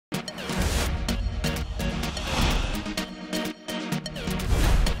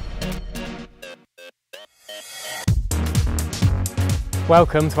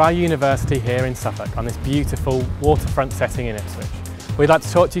Welcome to our university here in Suffolk on this beautiful waterfront setting in Ipswich. We'd like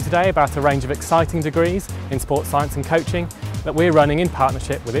to talk to you today about a range of exciting degrees in sports science and coaching that we're running in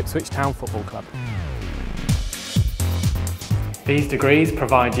partnership with Ipswich Town Football Club. These degrees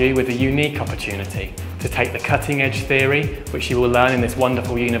provide you with a unique opportunity to take the cutting-edge theory which you will learn in this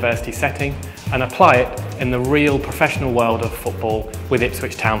wonderful university setting and apply it in the real professional world of football with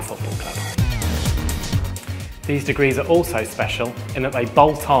Ipswich Town Football Club. These degrees are also special in that they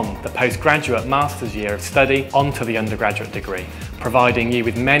bolt on the postgraduate master's year of study onto the undergraduate degree, providing you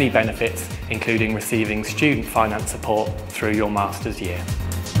with many benefits, including receiving student finance support through your master's year.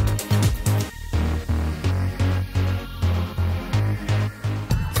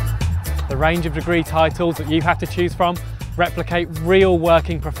 The range of degree titles that you have to choose from replicate real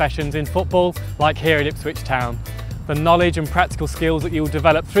working professions in football, like here at Ipswich Town. The knowledge and practical skills that you will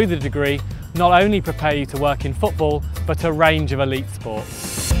develop through the degree not only prepare you to work in football, but a range of elite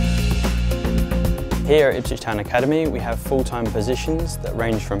sports. Here at Ipswich Town Academy, we have full-time positions that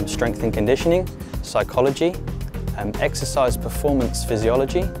range from strength and conditioning, psychology, exercise performance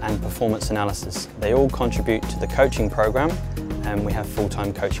physiology and performance analysis. They all contribute to the coaching programme, and we have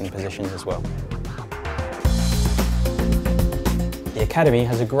full-time coaching positions as well. The Academy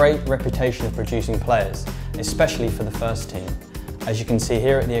has a great reputation of producing players, especially for the first team. As you can see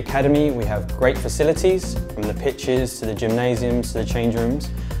here at the Academy, we have great facilities, from the pitches to the gymnasiums to the change rooms,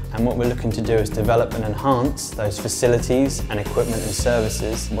 and what we're looking to do is develop and enhance those facilities and equipment and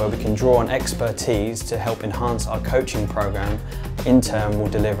services where we can draw on expertise to help enhance our coaching programme. In turn, will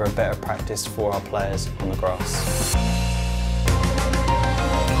deliver a better practice for our players on the grass.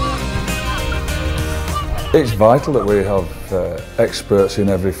 It's vital that we have experts in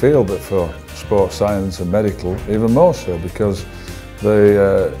every field, but for sports science and medical even more so, because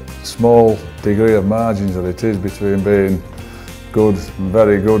the small degree of margins that it is between being good and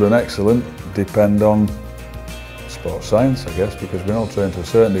very good and excellent depend on sports science, I guess, because we're all trained to a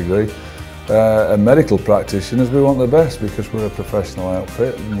certain degree. And medical practitioners, we want the best because we're a professional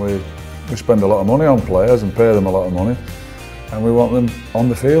outfit and we spend a lot of money on players and pay them a lot of money. And we want them on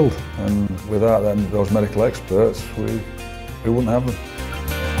the field, and without them, those medical experts, we wouldn't have them.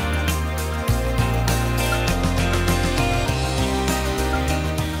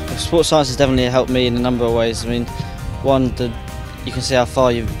 Sports science has definitely helped me in a number of ways. I mean, one, you can see how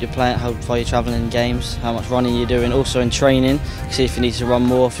far you're playing, how far you're travelling in games, how much running you're doing. Also in training, you can see if you need to run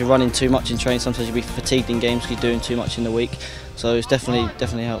more. If you're running too much in training, sometimes you'll be fatigued in games because you're doing too much in the week. So it's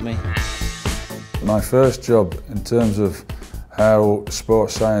definitely helped me. My first job in terms of how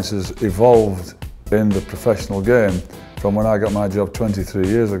sports science has evolved in the professional game from when I got my job 23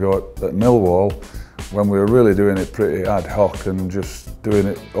 years ago at Millwall, when we were really doing it pretty ad hoc and just doing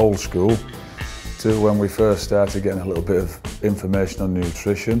it old school, to when we first started getting a little bit of information on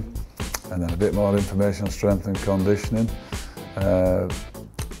nutrition and then a bit more information on strength and conditioning. And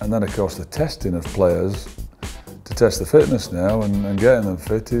then of course the testing of players to test the fitness now and getting them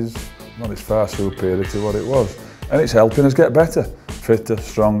fit is, well, it's far superior to what it was. And it's helping us get better, fitter,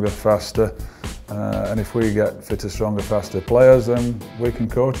 stronger, faster. And if we get fitter, stronger, faster players, then we can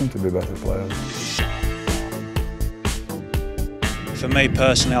coach them to be better players. For me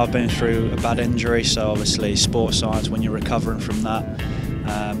personally, I've been through a bad injury, so obviously sports science, when you're recovering from that,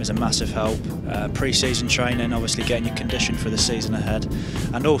 is a massive help. Pre-season training, obviously getting your condition for the season ahead,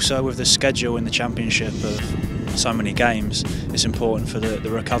 and also with the schedule in the championship of so many games, it's important for the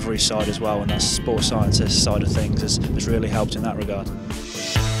recovery side as well, and that sports scientist side of things has really helped in that regard.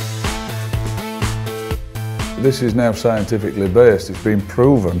 This is now scientifically based. It's been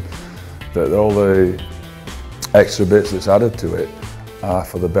proven that all the extra bits that's added to it are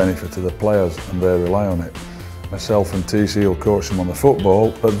for the benefit of the players, and they rely on it. Myself and TC will coach them on the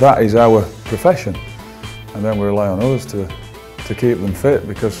football, but that is our profession, and then we rely on others to keep them fit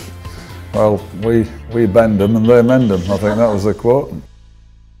because, well, we bend them and they mend them. I think that was the quote.